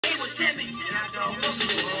So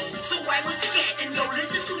I was scared and go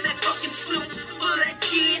listen to that fucking Snoop. For that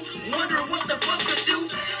kid, wondering what the fuck to do.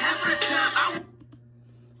 Half of the time I...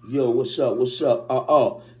 Yo, what's up? What's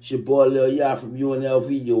up? It's your boy Lil Yah from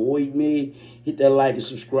UNLV. You with me? Hit that like and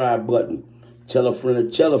subscribe button. Tell a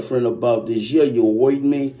friend about this. Yeah, you with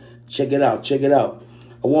me? Check it out. Check it out.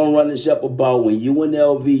 I want to run this up about when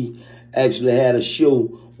UNLV actually had a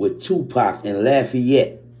show with Tupac in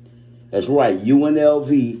Lafayette. That's right.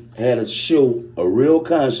 UNLV had a show, a real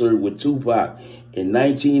concert with Tupac in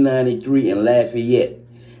 1993 in Lafayette.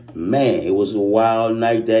 Man, it was a wild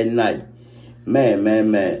night that night. Man.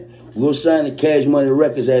 We were signing Cash Money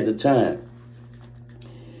Records at the time.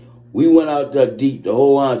 We went out there deep, the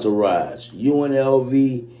whole entourage.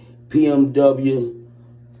 UNLV, PMW,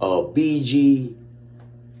 BG,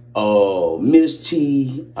 Miss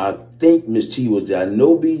T. I think Miss T was there. I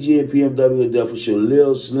know BG and PMW were there for sure.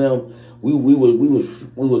 Lil Slim. We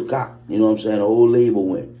was cocked. You know what I'm saying? The whole label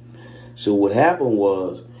went. So what happened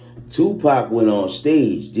was Tupac went on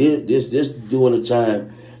stage. This during the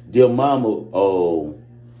time Dear Mama,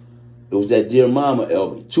 it was that Dear Mama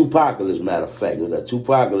album, Tupacalypse, matter of fact. It was that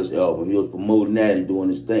Tupacalypse album. He was promoting that and doing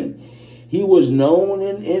his thing. He was known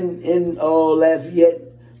in Lafayette,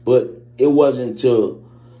 but it wasn't until,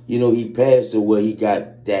 you know, he passed to where he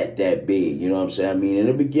got that big. You know what I'm saying? I mean, in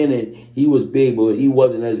the beginning, he was big, but he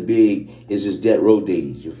wasn't as big as his Death Row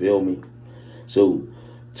days. You feel me? So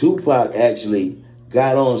Tupac actually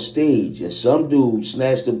got on stage, and some dude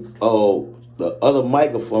snatched the other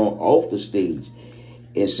microphone off the stage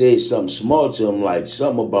and said something small to him, like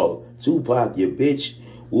something about Tupac, you bitch,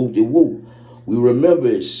 whoop-de-whoop. We remember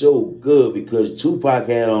it so good because Tupac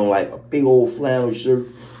had on like a big old flannel shirt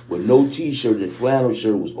with no t-shirt. The flannel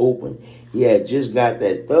shirt was open. He had just got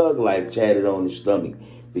that Thug Life tatted on his stomach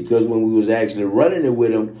because when we was actually running it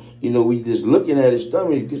with him, you know, we just looking at his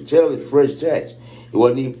stomach, you could tell it's fresh tats. It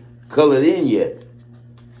wasn't even colored in yet.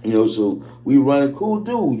 You know, so we running cool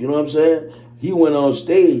dude, you know what I'm saying? He went on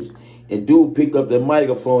stage and dude picked up the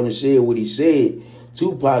microphone and said what he said.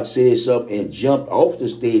 Tupac said something and jumped off the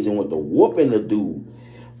stage and went to whooping the dude.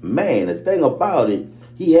 Man, the thing about it,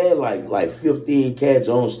 he had like 15 cats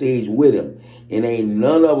on stage with him, and ain't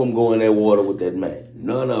none of them going that water with that man.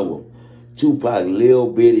 None of them. Tupac,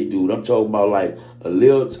 little bitty dude. I'm talking about like a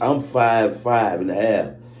little, I'm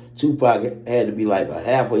 5'5.5". Tupac had to be like a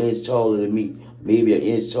half an inch taller than me, maybe an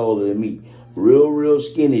inch taller than me. Real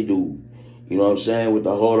skinny dude. You know what I'm saying? With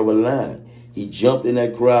the heart of a lion. He jumped in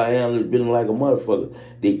that crowd, handled been like a motherfucker.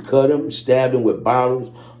 They cut him, stabbed him with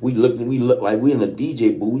bottles. We looked like we in a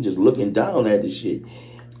DJ booth. We just looking down at this shit.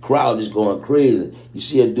 Crowd just going crazy. You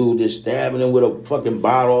see a dude just stabbing him with a fucking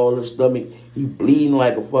bottle on his stomach. He bleeding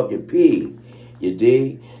like a fucking pig. You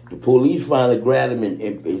dig? The police finally grabbed him and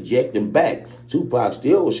injected him back. Tupac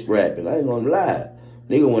still was scrapping. I ain't gonna lie.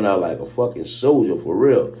 Nigga went out like a fucking soldier for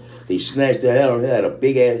real. They snatched the herring. He had a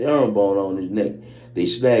big ass herringbone on his neck. They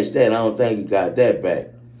snatched that. I don't think he got that back.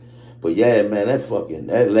 But yeah, man,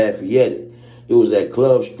 that Lafayette, it was that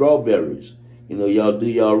Club Strawberries. You know, y'all do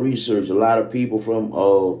y'all research. A lot of people from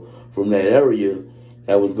that area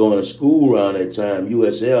that was going to school around that time,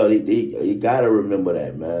 USL, you gotta remember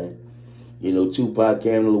that, man. You know, Tupac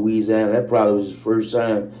came to Louisiana. That probably was his first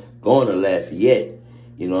time going to Lafayette.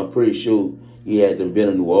 You know, I'm pretty sure he hadn't been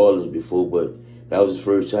in New Orleans before, but that was his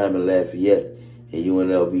first time in Lafayette. And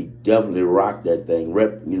UNLV definitely rocked that thing,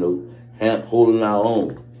 holding our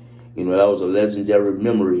own. You know, that was a legendary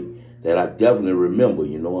memory that I definitely remember,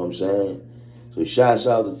 you know what I'm saying? So shouts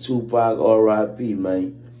out to Tupac, R.I.P.,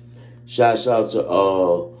 man. Shouts out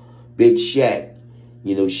to Big Shaq.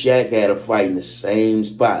 You know, Shaq had a fight in the same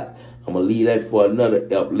spot. I'm going to leave that for another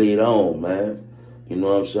ep later on, man. You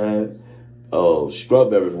know what I'm saying?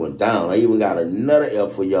 Strawberries went down. I even got another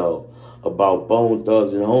ep for y'all about Bone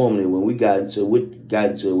Thugs and Homely when we got into it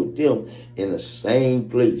with them in the same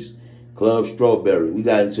place. Club Strawberry. We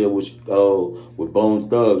got into it with Bone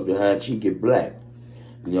Thugs behind Cheeky Black.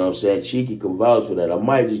 You know what I'm saying? Cheeky can vouch for that. I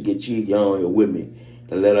might just get Cheeky on here with me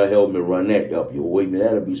and let her help me run that up. You with me?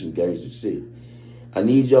 That'll be some gangster shit. I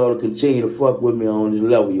need y'all to continue to fuck with me on this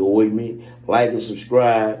level. You with me? Like and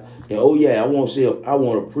subscribe. And oh yeah, I want to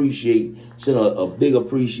send a big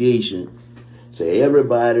appreciation to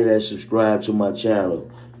everybody that subscribed to my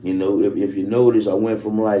channel. You know, if you notice, I went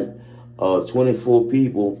from like 24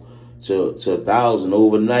 people to 1,000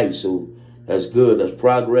 overnight. So that's good. That's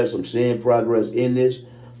progress. I'm seeing progress in this.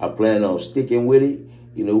 I plan on sticking with it.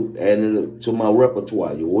 You know, adding it to my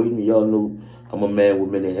repertoire. You with me? Y'all know I'm a man with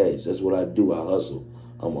many hats. That's what I do. I hustle.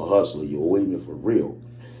 I'm a hustler. You with me for real?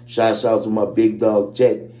 Shouts out to my big dog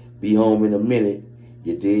Tech. Be home in a minute.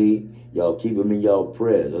 You dig? Y'all keep them in y'all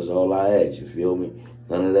prayers. That's all I ask, you feel me?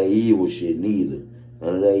 None of that evil shit neither.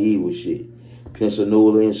 None of that evil shit.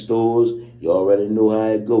 Pinsanola in stores, you already know how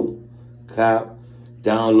it go. Cop,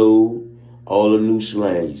 download, all the new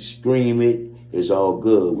slang. Scream it, it's all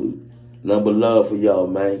good. Number love for y'all,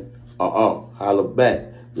 man. Holla back.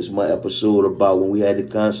 This is my episode about when we had the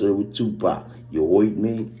concert with Tupac. You with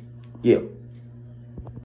me? Yeah.